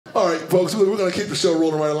All right, folks, we're going to keep the show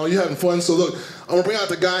rolling right along. You're having fun. So, look, I'm going to bring out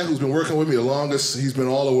the guy who's been working with me the longest. He's been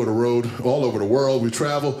all over the road, all over the world. We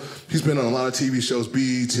travel. He's been on a lot of TV shows,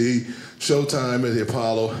 BET, Showtime at the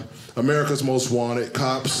Apollo, America's Most Wanted,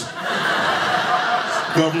 Cops,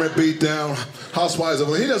 Government Beatdown, Housewives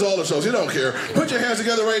of... He does all the shows. He don't care. Put your hands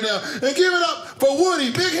together right now and give it up for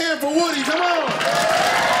Woody. Big hand for Woody. Come on.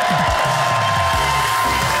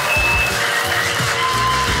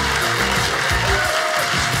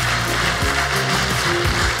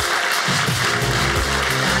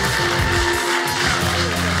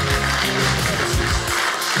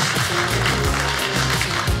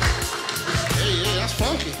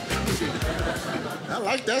 I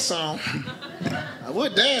like that song. I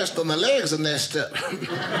would dance, but my legs are messed up.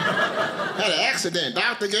 Had an accident.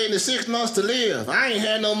 Doctor gave me 6 months to live. I ain't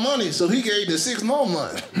had no money, so he gave me 6 more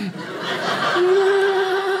months.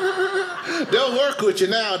 They'll work with you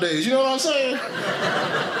nowadays, you know what I'm saying?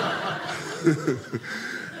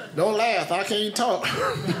 Don't laugh, I can't talk.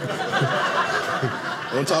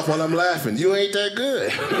 Don't talk while I'm laughing. You ain't that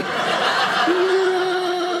good.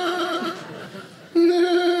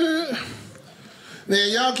 Now,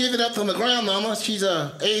 y'all give it up for my grandmama. She's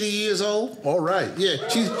 80 years old. All right. Yeah,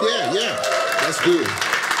 yeah. That's good.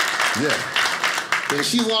 Yeah. And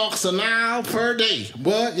she walks a mile per day.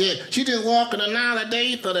 What? Yeah, she been walking a mile a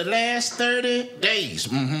day for the last 30 days.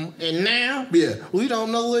 Mm-hmm. And now, yeah, we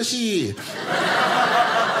don't know where she is.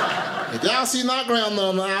 If y'all see my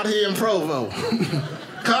grandmama out here in Provo,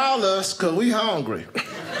 call us, because we hungry.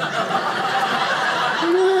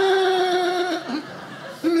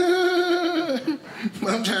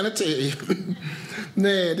 I'm trying to tell you.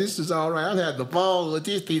 Man, this is all right. I'm having a ball with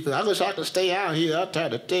these people. I wish I could stay out here. I try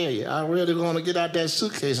to tell you. I really want to get out that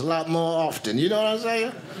suitcase a lot more often. You know what I'm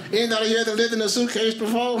saying? Anybody here that lived in a suitcase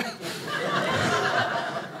before?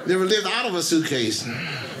 Never lived out of a suitcase?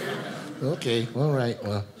 Okay, all right.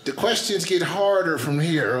 Well, the questions get harder from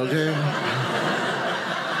here, okay?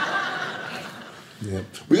 Yeah.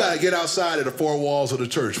 We got to get outside of the 4 walls of the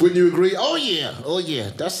church. Wouldn't you agree? Oh, yeah.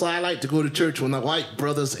 That's why I like to go to church with my white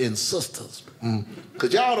brothers and sisters.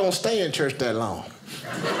 Because y'all don't stay in church that long.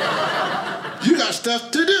 You got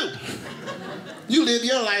stuff to do. You live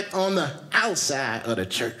your life on the outside of the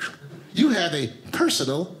church. You have a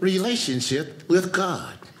personal relationship with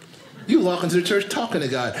God. You walk into the church talking to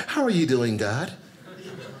God. How are you doing, God?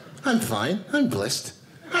 I'm fine. I'm blessed.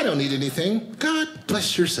 I don't need anything. God,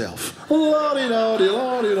 bless yourself. La-di-da-di,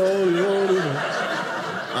 la-di-da-di,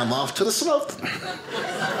 la-di-da. I'm off to the slope.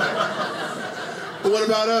 But what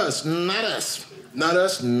about us? Not us. Not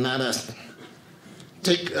us? Not us.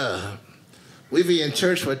 We be in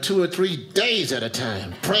church for 2 or 3 days at a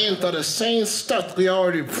time, praying for the same stuff we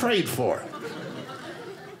already prayed for.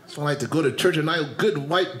 So I like to go to church and I have good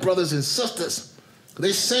white brothers and sisters.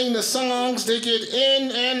 They sing the songs, they get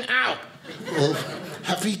in and out. Oh,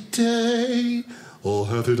 happy day, oh,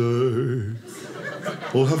 happy day,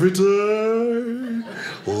 oh, happy day,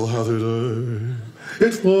 oh, happy day.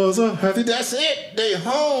 It was a happy day. That's it. They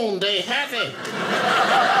home, they happy.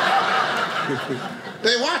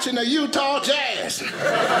 They watching the Utah Jazz.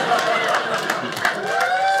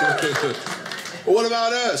 What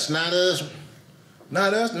about us? Not us.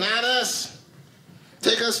 Not us? Not us.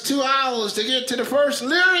 Take us 2 hours to get to the first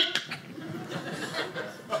lyric.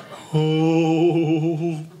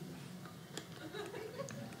 Oh,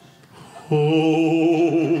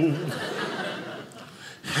 oh,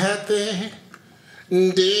 happy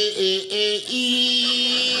day.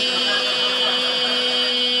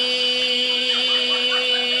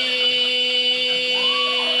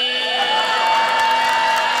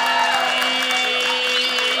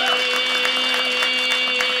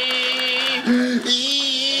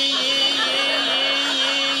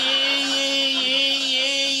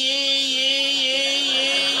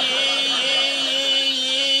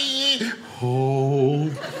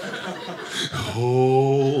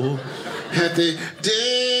 Oh, happy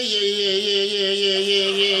day,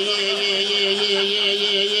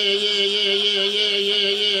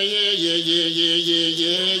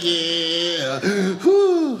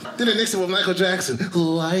 Then the next one with Michael Jackson.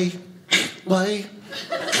 Why?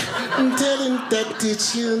 I'm telling that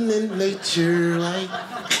it's human nature.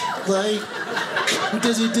 Why?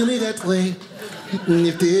 Does he do me that way?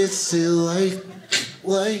 If this is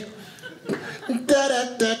why? Da da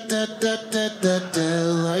da da da da da da.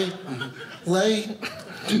 Why?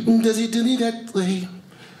 Does he do me that way?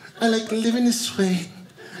 I like living this way.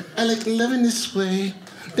 I like loving this way.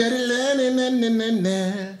 Da da na na na na na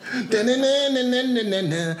na. Da na na na na na na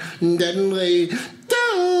na. That way. Da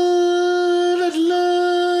da da.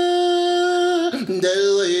 That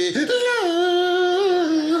way.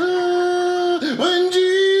 When